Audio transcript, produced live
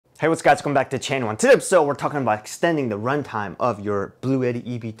Hey, what's guys, welcome back to the channel. On today's episode, we're talking about extending the runtime of your Bluetti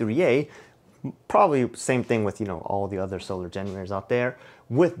EB3A. Probably same thing with, all the other solar generators out there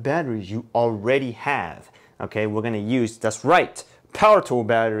with batteries you already have. Okay, we're gonna use, that's right, power tool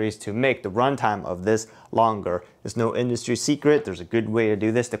batteries to make the runtime of this longer. There's no industry secret. There's a good way to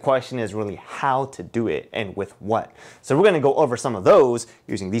do this. The question is really how to do it and with what. So we're gonna go over some of those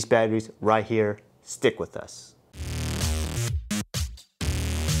using these batteries right here. Stick with us.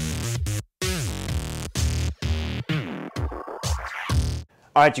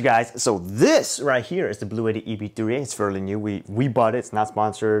 All right, you guys, so this right here is the Bluetti EB3A. It's fairly new. We bought it. It's not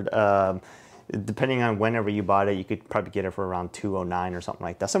sponsored. Depending on whenever you bought it, you could probably get it for around $209 or something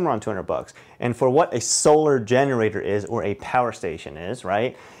like that, somewhere around 200 bucks. And for what a solar generator is or a power station is,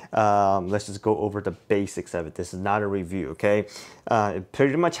 right? Let's just go over the basics of it. This is not a review, okay? It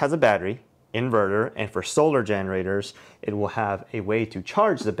pretty much has a battery, inverter, and for solar generators, it will have a way to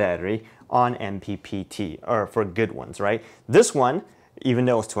charge the battery on MPPT, or for good ones, right? This one, even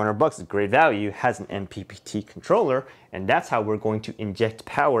though it's 200 bucks, it's great value, has an MPPT controller, and that's how we're going to inject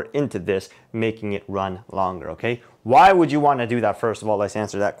power into this, making it run longer, okay? Why would you want to do that? First of all, let's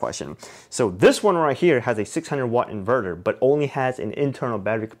answer that question. So this one right here has a 600 watt inverter, but only has an internal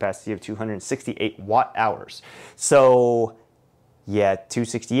battery capacity of 268 watt hours. So yeah,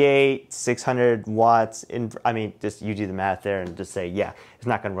 268, 600 watts, just you do the math there and just say, yeah, it's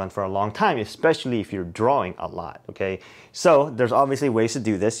not gonna run for a long time, especially if you're drawing a lot, okay? So there's obviously ways to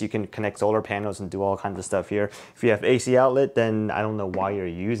do this. You can connect solar panels and do all kinds of stuff here. If you have AC outlet, then I don't know why you're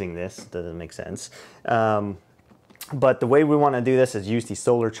using this, doesn't make sense. But the way we want to do this is use the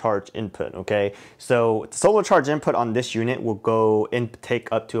solar charge input, okay? So the solar charge input on this unit will go and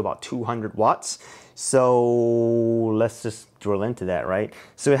take up to about 200 watts. So let's just drill into that, right?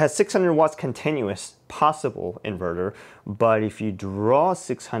 So it has 600 watts continuous possible inverter, but if you draw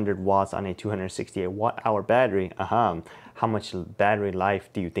 600 watts on a 268 watt hour battery, how much battery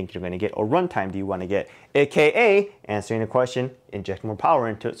life do you think you're gonna get, or runtime do you wanna get? AKA, answering the question, inject more power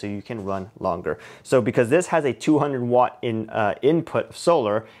into it so you can run longer. So because this has a 200 watt input of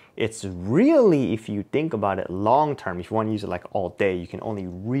solar, it's really, if you think about it long term, if you want to use it like all day, you can only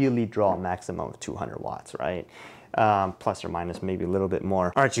really draw a maximum of 200 watts, right? Plus or minus maybe a little bit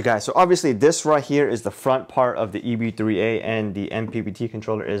more. All right, you guys, so obviously this right here is the front part of the EB3A, and the MPPT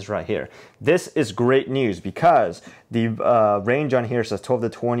controller is right here. This is great news because the range on here says 12 to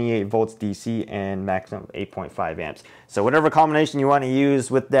 28 volts DC and maximum 8.5 amps. So whatever combination you want to use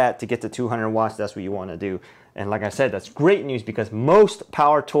with that to get to 200 watts, that's what you want to do. And like I said, that's great news because most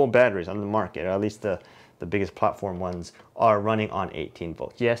power tool batteries on the market, or at least the biggest platform ones, are running on 18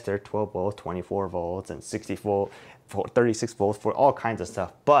 volts. Yes, they're 12 volts, 24 volts, and 60 volt, 36 volts for all kinds of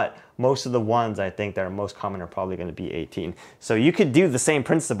stuff. But most of the ones I think that are most common are probably going to be 18. So you could do the same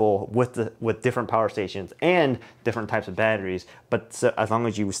principle with different power stations and different types of batteries. But as long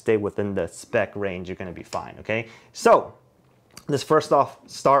as you stay within the spec range, you're going to be fine. Okay. So let's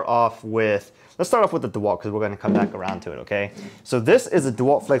start off with the DeWalt, because we're going to come back around to it, okay? So this is a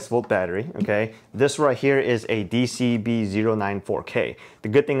DeWalt Flex Volt battery, okay? This right here is a DCB094K. The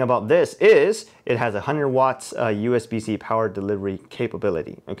good thing about this is it has 100 watts USB-C power delivery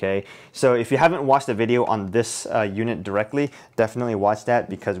capability, okay? So if you haven't watched the video on this unit directly, definitely watch that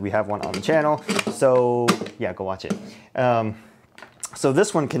because we have one on the channel. So yeah, go watch it. So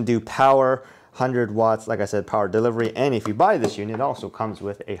this one can do power, 100 watts, like I said, power delivery, and if you buy this unit, it also comes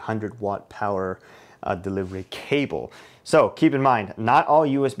with a 100 watt power delivery cable. So keep in mind, not all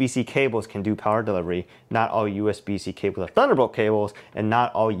USB-C cables can do power delivery, not all USB-C cables are Thunderbolt cables, and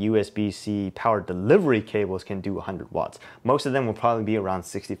not all USB-C power delivery cables can do 100 watts. Most of them will probably be around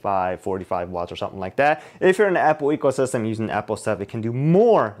 65, 45 watts or something like that. If you're in the Apple ecosystem using Apple stuff, it can do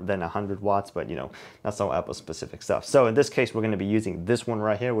more than 100 watts, but that's all Apple specific stuff. So in this case, we're gonna be using this one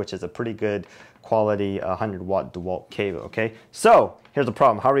right here, which is a pretty good quality 100 watt DeWalt cable, okay? So here's the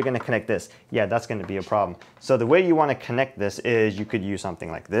problem. How are we going to connect this? Yeah, that's going to be a problem. So the way you want to connect this is you could use something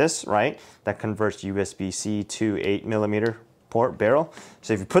like this, right? That converts USB-C to 8mm port barrel.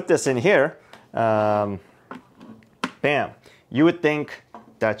 So if you put this in here, bam, you would think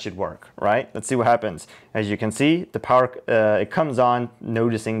that should work, right? Let's see what happens. As you can see, the power, it comes on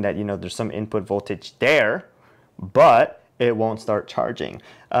noticing that, there's some input voltage there, but it won't start charging.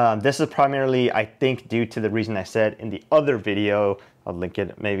 This is primarily, I think, due to the reason I said in the other video. I'll link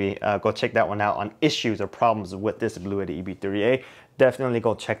it maybe. Go check that one out on issues or problems with this Bluetti EB3A. Definitely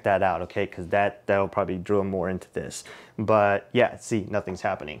go check that out, okay? Because that'll probably drill more into this. But yeah, see, nothing's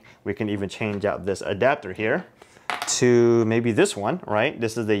happening. We can even change out this adapter here to maybe this one, right?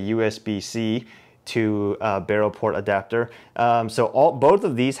 This is the USB-C to barrel port adapter. So both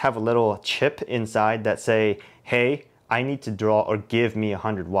of these have a little chip inside that say, hey, I need to draw or give me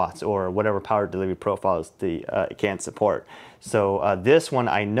 100 watts or whatever power delivery profiles it can support. So this one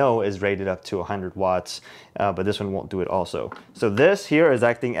I know is rated up to 100 watts, but this one won't do it also. So this here is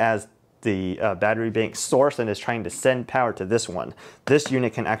acting as the battery bank source and is trying to send power to this one. This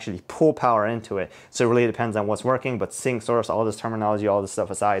unit can actually pull power into it. So it really depends on what's working, but sink source, all this terminology, all this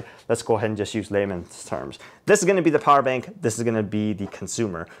stuff aside, let's go ahead and just use layman's terms. This is gonna be the power bank, this is gonna be the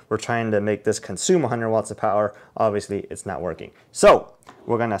consumer. We're trying to make this consume 100 watts of power. Obviously, it's not working. So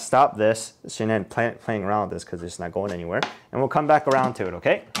we're gonna stop this playing around with this because it's not going anywhere, and we'll come back around to it,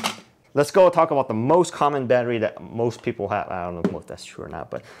 okay? Let's go talk about the most common battery that most people have. I don't know if that's true or not,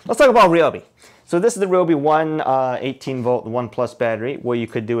 but let's talk about Ryobi. So this is the Ryobi 18 volt 1+ battery. What you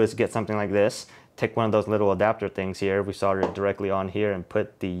could do is get something like this. Take one of those little adapter things here. We solder it directly on here and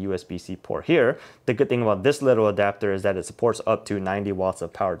put the USB-C port here. The good thing about this little adapter is that it supports up to 90 watts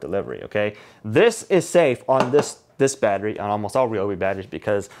of power delivery, okay? This is safe on this battery, on almost all Ryobi batteries,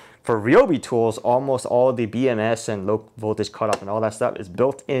 because for Ryobi tools, almost all the BMS and low voltage cutoff and all that stuff is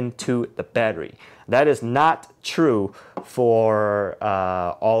built into the battery. That is not true for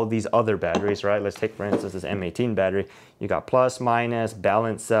all these other batteries, right? Let's take, for instance, this M18 battery. You got plus, minus,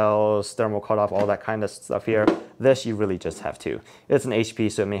 balance cells, thermal cutoff, all that kind of stuff here. This, you really just have two. It's an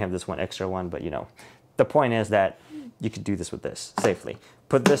HP, so it may have this one extra one, but you know, the point is that you could do this with this safely.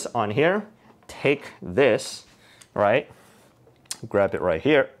 Put this on here, take this, right? Grab it right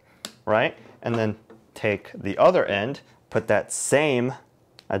here, right? And then take the other end, put that same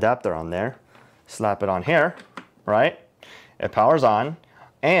adapter on there, slap it on here, right? It powers on,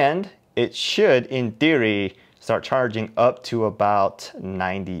 and it should, in theory, start charging up to about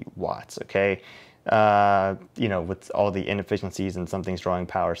 90 watts, okay? You know, with all the inefficiencies and some things drawing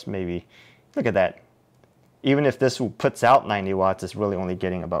power, so maybe, look at that. Even if this puts out 90 watts, it's really only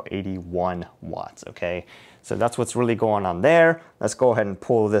getting about 81 watts, okay? So that's what's really going on there. Let's go ahead and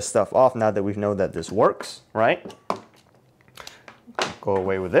pull this stuff off now that we know that this works, right? Go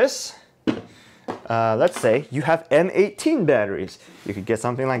away with this. Let's say you have M18 batteries. You could get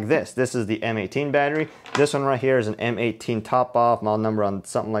something like this. This is the M18 battery. This one right here is an M18 top off. Model number on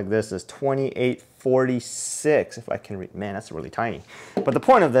something like this is 2846. If I can read, man, that's really tiny. But the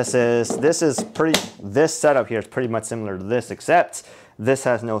point of this is, this setup here is pretty much similar to this, except this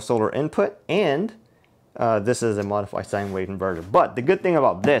has no solar input, and this is a modified sine wave inverter. But the good thing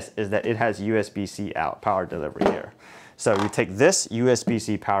about this is that it has USB-C out power delivery here. So you take this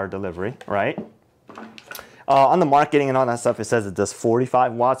USB-C power delivery, right? On the marketing and all that stuff, it says it does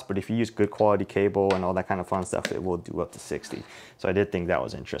 45 watts, but if you use good quality cable and all that kind of fun stuff, it will do up to 60. So I did think that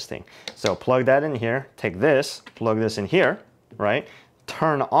was interesting. So plug that in here, take this, plug this in here, right?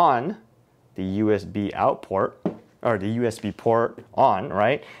 Turn on the USB out port, or the USB port on,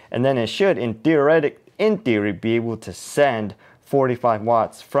 right? And then it should, in theory, be able to send 45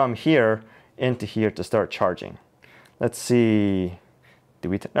 watts from here into here to start charging. Let's see,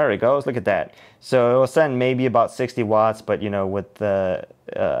 there it goes, look at that. So it will send maybe about 60 watts, but you know, with the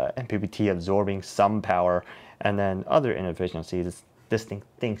MPPT absorbing some power and then other inefficiencies, this thing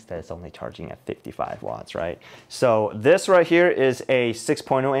thinks that it's only charging at 55 watts, right? So this right here is a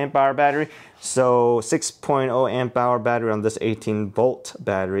 6.0 amp hour battery. So 6.0 amp hour battery on this 18 volt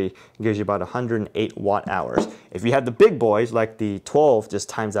battery gives you about 108 watt hours. If you have the big boys like the 12, just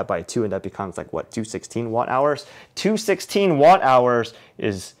times that by 2 and that becomes like what, 216 watt hours? 216 watt hours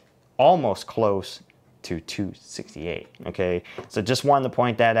is almost close to 268, okay? So just wanted to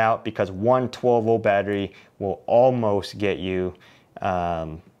point that out because one 12 volt battery will almost get you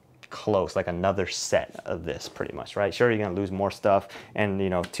close, like another set of this pretty much, right? Sure, you're gonna lose more stuff, and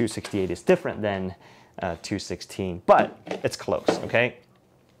you know, 268 is different than 216, but it's close, okay?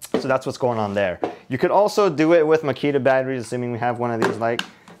 So that's what's going on there. You could also do it with Makita batteries, assuming we have one of these, like,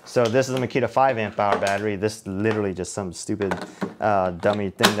 so this is a Makita 5 amp hour battery. This is literally just some stupid dummy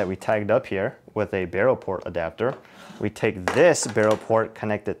thing that we tagged up here with a barrel port adapter. We take this barrel port,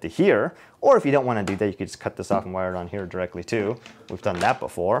 connect it to here, or if you don't want to do that, you could just cut this off and wire it on here directly too. We've done that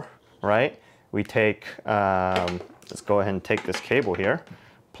before, right? We take, let's go ahead and take this cable here,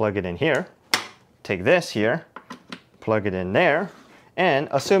 plug it in here, take this here, plug it in there, and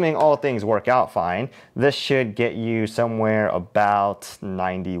assuming all things work out fine, this should get you somewhere about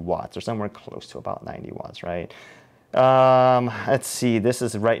 90 watts or somewhere close to about 90 watts, right? Let's see, this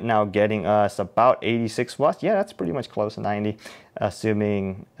is right now getting us about 86 watts. Yeah, that's pretty much close to 90,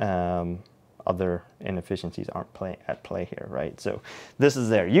 assuming other inefficiencies aren't at play here, right? So this is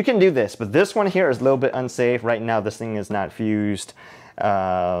there. You can do this, but this one here is a little bit unsafe. Right now, this thing is not fused.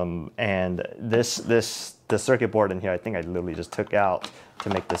 And the circuit board in here, I think I literally just took out to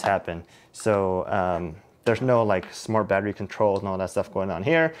make this happen. So there's no like smart battery controls and all that stuff going on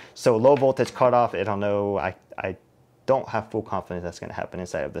here. So low voltage cutoff, I don't know. I don't have full confidence that's gonna happen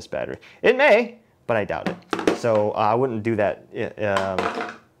inside of this battery. It may, but I doubt it. So I wouldn't do that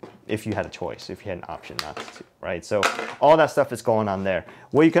if you had a choice, if you had an option not to, right? So all that stuff is going on there.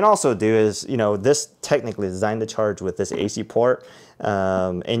 What you can also do is, you know, this technically is designed to charge with this AC port,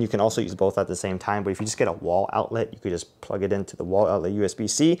 and you can also use both at the same time. But if you just get a wall outlet, you could just plug it into the wall outlet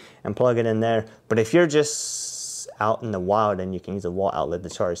USB-C and plug it in there. But if you're just out in the wild and you can use a wall outlet to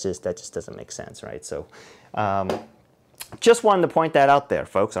charge this, that just doesn't make sense, right? So just wanted to point that out there,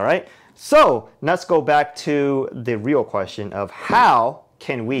 folks, all right? So let's go back to the real question of how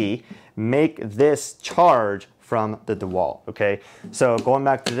can we make this charge from the DeWalt, okay? So going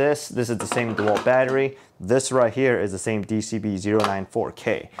back to this is the same DeWalt battery. This right here is the same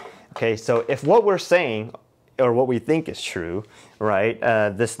DCB094K, okay? So if what we're saying, or what we think is true, right,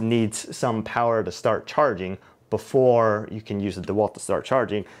 this needs some power to start charging before you can use the DeWalt to start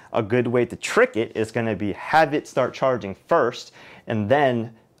charging, a good way to trick it is gonna be have it start charging first, and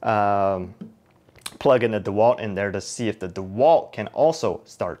then plug in the DeWalt in there to see if the DeWalt can also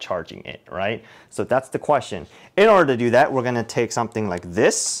start charging it, right? So that's the question. In order to do that, we're gonna take something like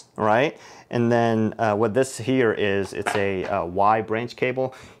this, right? And then what this here is, it's a Y branch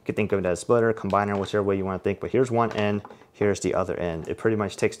cable. You could think of it as a splitter, combiner, whichever way you wanna think, but here's one end, here's the other end. It pretty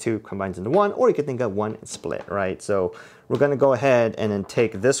much takes two, combines into one, or you could think of one and split, right? So we're gonna go ahead and then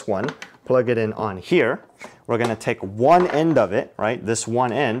take this one, plug it in on here. We're gonna take one end of it, right? This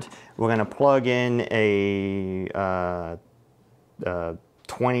one end, we're gonna plug in a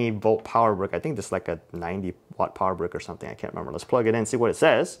 20 volt power brick. I think this is like a 90 watt power brick or something. I can't remember. Let's plug it in, see what it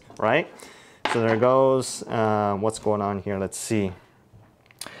says, right? So there it goes. What's going on here? Let's see.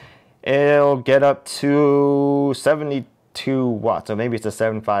 It'll get up to 72 watts. So maybe it's a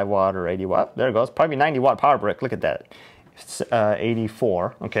 75 watt or 80 watt. There it goes. Probably 90 watt power brick. Look at that. It's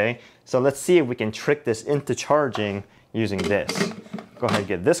 84, okay? So let's see if we can trick this into charging using this. Go ahead and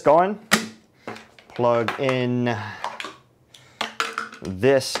get this going. Plug in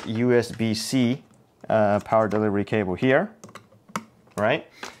this USB-C power delivery cable here, right?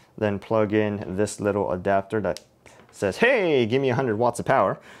 Then plug in this little adapter that says, hey, give me 100 watts of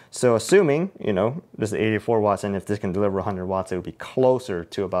power. So assuming, you know, this is 84 watts, and if this can deliver 100 watts, it would be closer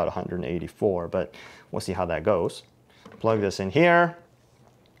to about 184, but we'll see how that goes. Plug this in here.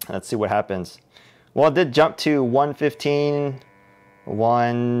 Let's see what happens. Well, it did jump to 115,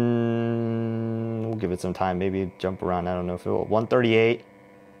 we'll give it some time, maybe jump around, I don't know if it will, 138,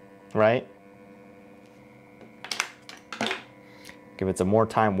 right? Give it some more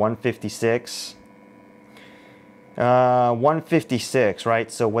time, 156. 156,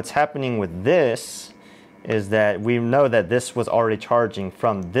 right? So what's happening with this is that we know that this was already charging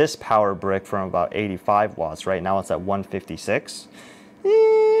from this power brick from about 85 watts, right? Now it's at 156.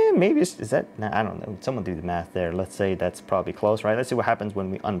 Maybe is that, I don't know, someone do the math there. Let's say that's probably close, right? Let's see what happens when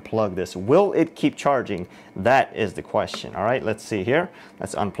we unplug this. Will it keep charging? That is the question. All right, let's see here.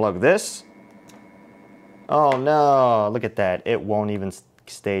 Let's unplug this. Oh no, look at that. It won't even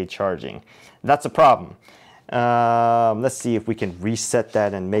stay charging. That's a problem. Let's see if we can reset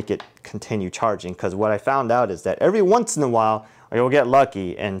that and make it continue charging, because what I found out is that every once in a while you'll get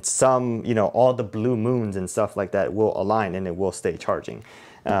lucky and some, you know, all the blue moons and stuff like that will align and it will stay charging.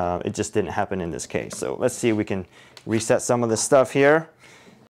 It just didn't happen in this case. So let's see if we can reset some of this stuff here.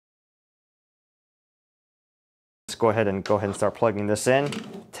 Let's go ahead and start plugging this in.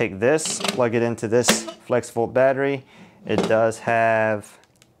 Take this, plug it into this flex volt battery. It does have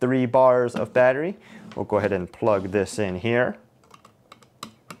 3 bars of battery. We'll go ahead and plug this in here.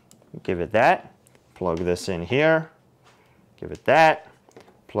 Give it that. Plug this in here. Give it that.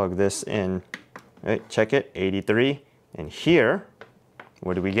 Plug this in. Right, check it, 83. And here,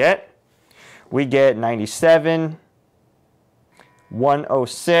 what do we get? We get 97,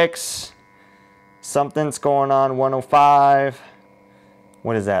 106, something's going on, 105.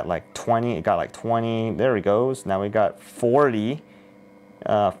 What is that, like 20? It got like 20. There it goes. Now we got 40,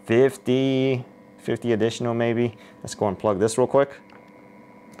 50 additional maybe. Let's go and plug this real quick.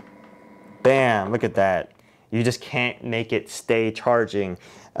 Bam, look at that. You just can't make it stay charging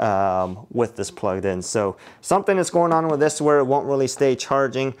with this plugged in. So something is going on with this where it won't really stay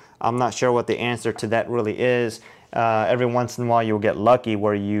charging. I'm not sure what the answer to that really is. Every once in a while you'll get lucky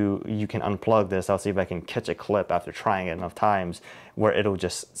where you can unplug this. I'll see if I can catch a clip after trying it enough times where it'll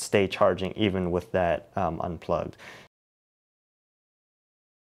just stay charging even with that unplugged.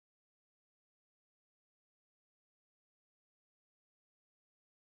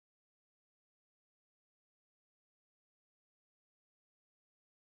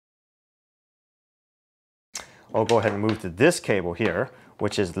 I'll go ahead and move to this cable here,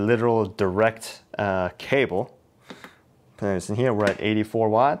 which is literal direct cable. Put this in here, we're at 84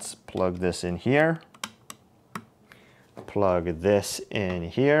 watts. Plug this in here. Plug this in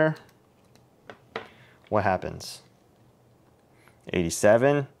here. What happens?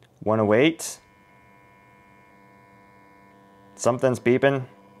 87, 108. Something's beeping.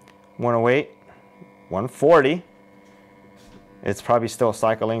 108, 140. It's probably still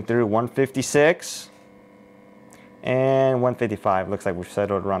cycling through 156. And 155, looks like we've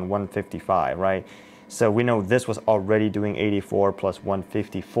settled around 155, right? So we know this was already doing 84 plus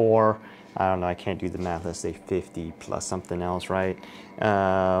 154. I don't know, I can't do the math. Let's say 50 plus something else, right?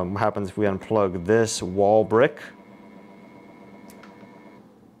 What happens if we unplug this wall brick?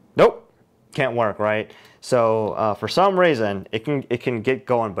 Nope, can't work, right? So for some reason, it can get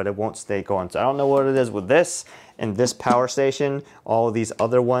going, but it won't stay going. So I don't know what it is with this and this power station. All of these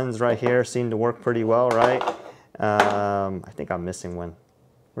other ones right here seem to work pretty well, right? I think I'm missing one.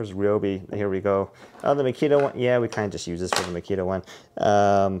 Where's Ryobi? Here we go. The Makita one. Yeah, we kind of just use this for the Makita one.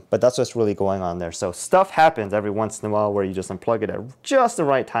 But that's what's really going on there. So stuff happens every once in a while where you just unplug it at just the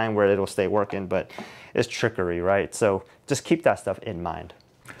right time where it'll stay working, but it's trickery, right? So just keep that stuff in mind.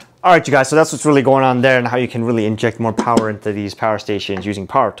 All right, you guys, so that's what's really going on there and how you can really inject more power into these power stations using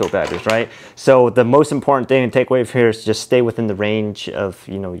power tool batteries, right? So the most important thing to take away from here is just stay within the range of,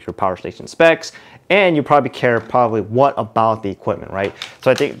 you know, your power station specs, and you probably care what about the equipment, right? So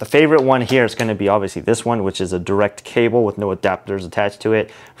I think the favorite one here is going to be obviously this one, which is a direct cable with no adapters attached to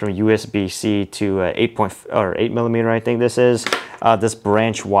it from USB-C to 8 millimeter, I think this is. This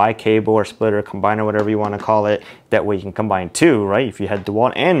branch Y cable or splitter, combiner, whatever you want to call it. That way you can combine two, right? If you had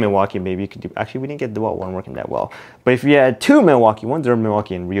DeWalt and Milwaukee, maybe you could do, actually we didn't get DeWalt one working that well. But if you had two Milwaukee ones, or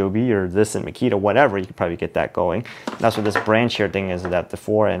Milwaukee and Ryobi, or this and Makita, whatever, you could probably get that going. That's what this branch here thing is adapted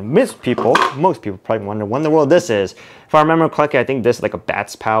for. And most people probably wonder what in the world this is. If I remember correctly, I think this is like a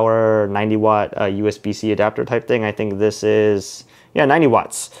BATS power 90 watt USB-C adapter type thing. I think this is, yeah, 90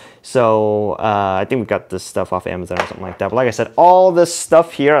 watts. So I think we got this stuff off Amazon or something like that. But like I said, all this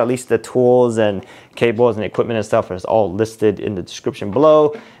stuff here, at least the tools and cables and equipment and stuff, is all listed in the description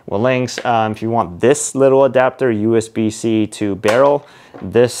below with links. If you want this little adapter, USB-C to barrel,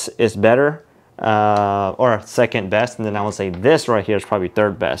 this is better. Or second best, and then I would say this right here is probably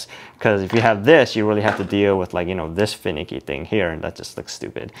third best, because if you have this, you really have to deal with, like, you know, this finicky thing here, and that just looks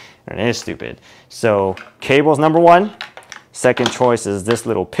stupid, and it is stupid. So cables number one. Second choice is this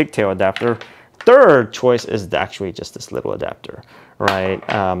little pigtail adapter. Third choice is actually just this little adapter,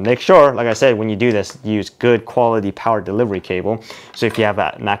 right? Make sure, like I said, when you do this, use good quality power delivery cable. So if you have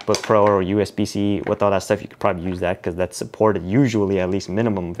a MacBook Pro or USB-C with all that stuff, you could probably use that because that's supported usually at least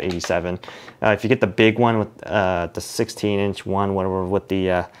minimum of 87. If you get the big one with the 16-inch one, whatever, with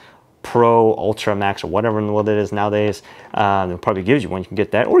the Pro, Ultra Max, or whatever in the world it is nowadays, it probably gives you one. You can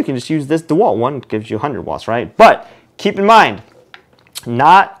get that, or you can just use this DeWalt one. It gives you 100 watts, right? But keep in mind,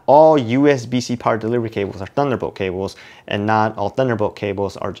 not all USB-C power delivery cables are Thunderbolt cables, and not all Thunderbolt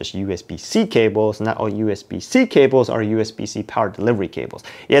cables are just USB-C cables. Not all USB-C cables are USB-C power delivery cables.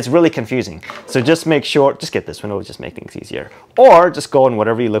 Yeah, it's really confusing. So just make sure, just get this one, it'll just make things easier. Or just go in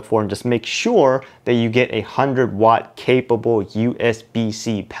whatever you look for and just make sure that you get a 100 watt capable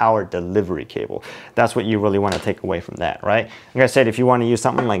USB-C power delivery cable. That's what you really want to take away from that, right? Like I said, if you want to use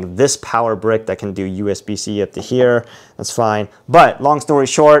something like this power brick that can do USB-C up to here, that's fine. But long story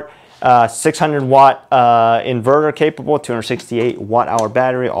short, 600 watt inverter capable, 268 watt hour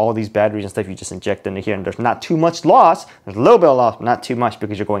battery. All these batteries and stuff you just inject into here, and there's not too much loss. There's a little bit of loss, but not too much,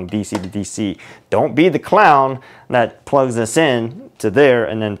 because you're going DC to DC. Don't be the clown that plugs this in to there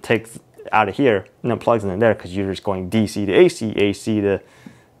and then takes out of here and then plugs it in there, because you're just going DC to AC, AC to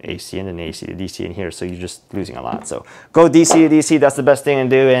AC, and then AC to DC in here, so you're just losing a lot. So go DC to DC, that's the best thing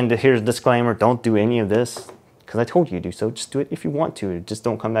to do. And here's a disclaimer, don't do any of this, because I told you to do so. Just do it if you want to. Just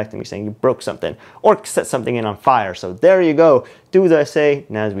don't come back to me saying you broke something or set something in on fire. So there you go. Do as I say,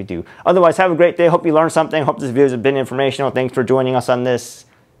 not as we do. Otherwise, have a great day. Hope you learned something. Hope this video has been informational. Thanks for joining us on this,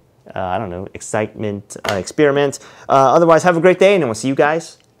 I don't know, experiment. Otherwise, have a great day, and we'll see you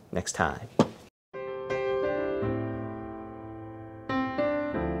guys next time.